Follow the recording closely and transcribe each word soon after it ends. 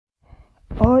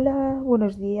Hola,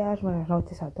 buenos días, buenas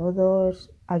noches a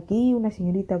todos. Aquí una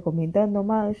señorita comentando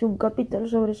más un capítulo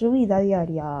sobre su vida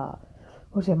diaria,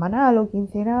 o semanal o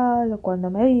quincenal, o cuando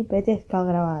me apetezca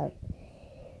grabar.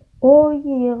 Hoy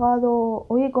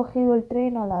he cogido el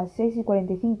tren a las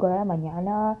 6:45 de la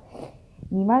mañana.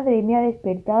 Mi madre me ha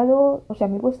despertado, o sea,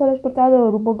 me he puesto el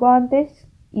despertador un poco antes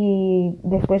y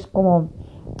después como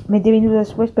 20 minutos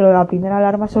después, pero la primera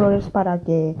alarma solo es para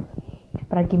que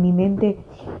mi mente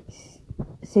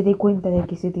se dé cuenta de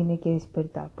que se tiene que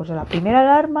despertar. Pues a la primera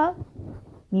alarma,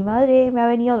 mi madre me ha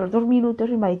venido a los 2 minutos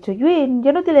y me ha dicho, Yuen,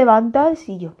 ¿ya no te levantas?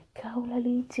 Y yo, me cago en la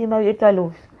leche, me ha abierto la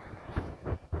luz.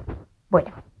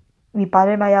 Bueno, mi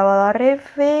padre me ha llevado a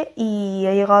Renfe y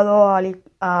he llegado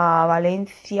a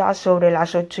Valencia sobre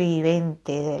las 8:20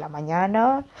 de la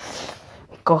mañana.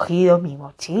 He cogido mi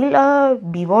mochila,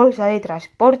 mi bolsa de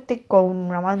transporte con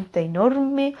una manta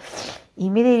enorme y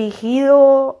me he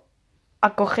dirigido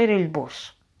a coger el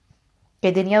bus,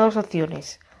 que tenía dos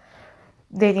opciones.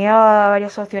 Tenía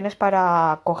varias opciones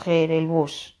para coger el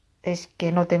bus. Es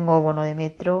que no tengo bono de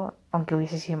metro, aunque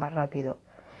hubiese sido más rápido.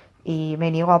 Y me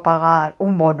niego a pagar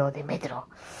un bono de metro.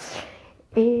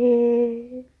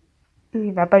 Y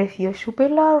me ha parecido súper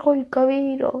largo el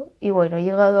camino. Y bueno, he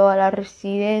llegado a la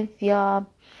residencia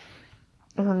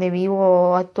donde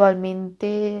vivo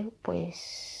actualmente,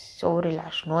 pues sobre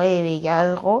las 9 y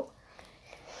algo.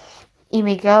 Y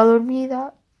me he quedado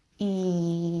dormida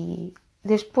y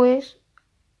después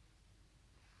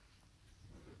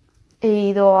he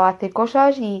ido a hacer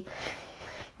cosas y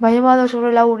me ha llamado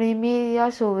sobre la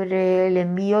 1:30 sobre el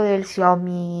envío del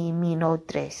Xiaomi Mi Note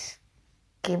 3.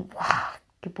 Que, ¡buah!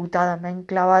 Qué putada, me han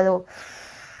clavado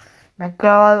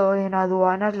en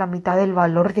aduanas la mitad del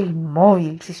valor del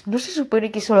móvil. No se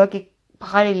supone que solo hay que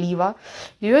pagar el IVA.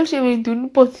 El IVA es el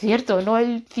 21%, no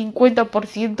el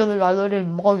 50% del valor del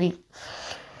móvil.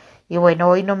 Y bueno,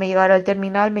 hoy no me llegará el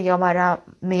terminal, me llegará,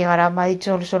 me ha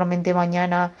dicho solamente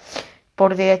mañana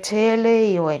por DHL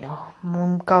y bueno,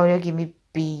 un cabreo que me he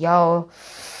pillado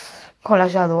con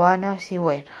las aduanas y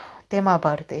bueno, tema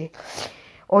aparte.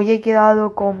 Hoy he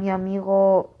quedado con mi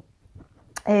amigo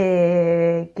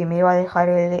que me iba a dejar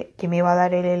que me iba a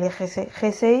dar el LG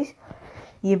G6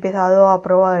 y he empezado a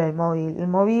probar el móvil. El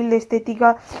móvil de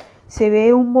estética se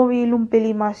ve un móvil un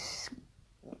pelín más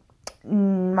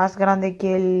grande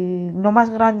que no más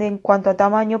grande en cuanto a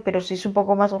tamaño, pero sí es un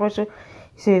poco más grueso.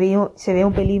 Se ve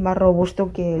un pelín más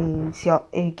robusto que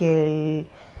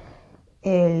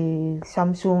el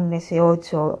Samsung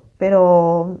S8,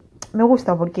 pero me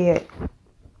gusta porque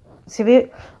se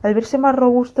ve, al verse más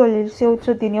robusto, el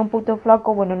S8 tenía un punto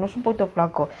flaco. Bueno, no es un punto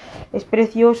flaco, es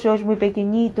precioso, es muy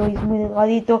pequeñito y es muy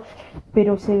delgadito,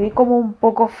 pero se ve como un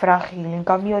poco frágil. En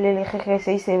cambio el LG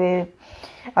G6 se ve,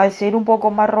 al ser un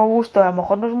poco más robusto, a lo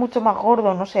mejor no es mucho más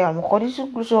gordo, no sé, a lo mejor es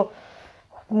incluso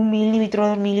 1 milímetro,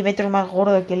 2 milímetros más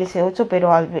gordo que el S8,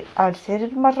 pero al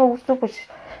ser más robusto, pues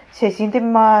se siente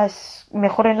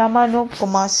mejor en la mano,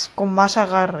 con más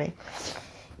agarre.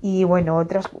 Y bueno,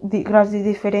 otras grandes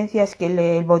diferencias es que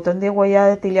el botón de huella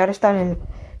dactilar está en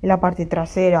la parte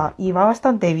trasera y va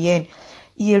bastante bien.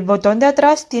 Y el botón de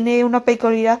atrás tiene una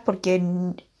peculiaridad porque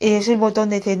es el botón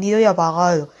de encendido y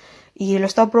apagado. Y lo he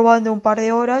estado probando un par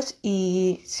de horas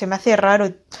y se me hace raro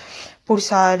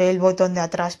pulsar el botón de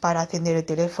atrás para encender el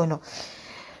teléfono.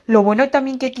 Lo bueno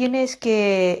también que tiene es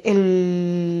que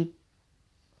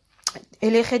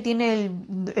el eje tiene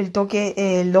el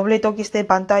doble toque este de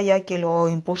pantalla que lo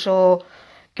impuso.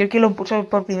 Creo que lo impuso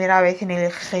por primera vez en el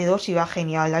eje 2 y va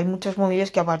genial. Hay muchos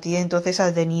móviles que a partir de entonces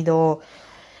han tenido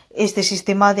este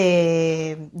sistema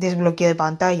de desbloqueo de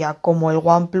pantalla, como el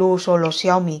OnePlus o los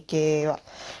Xiaomi, que en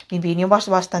mi opinión va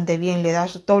bastante bien. Le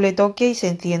das doble toque y se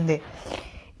enciende.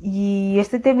 Y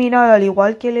este terminal, al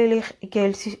igual que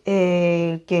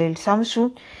el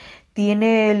Samsung,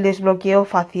 tiene el desbloqueo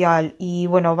facial y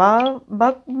bueno, va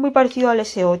muy parecido al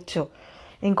S8.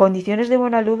 En condiciones de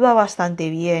buena luz va bastante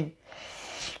bien.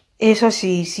 Eso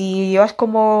sí, si llevas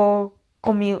como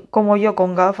yo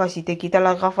con gafas y te quitas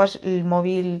las gafas, el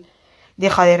móvil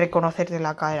deja de reconocerte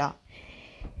la cara.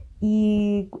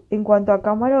 Y en cuanto a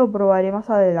cámara, lo probaré más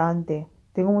adelante.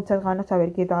 Tengo muchas ganas de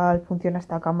ver qué tal funciona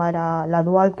esta cámara, la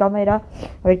dual cámara,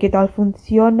 a ver qué tal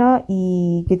funciona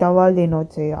y qué tal va el de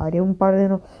noche. Haré un par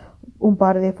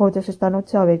de fotos esta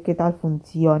noche a ver qué tal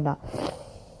funciona.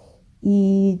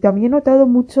 Y también he notado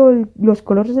mucho los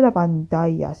colores de las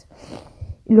pantallas.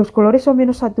 Los colores son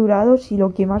menos saturados y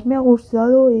lo que más me ha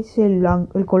gustado es el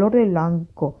color del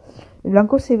blanco. El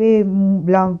blanco se ve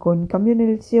blanco, en cambio en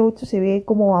el C8 se ve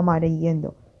como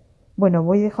amarillento. Bueno,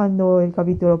 voy dejando el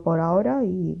capítulo por ahora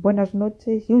y buenas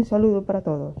noches y un saludo para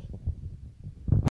todos.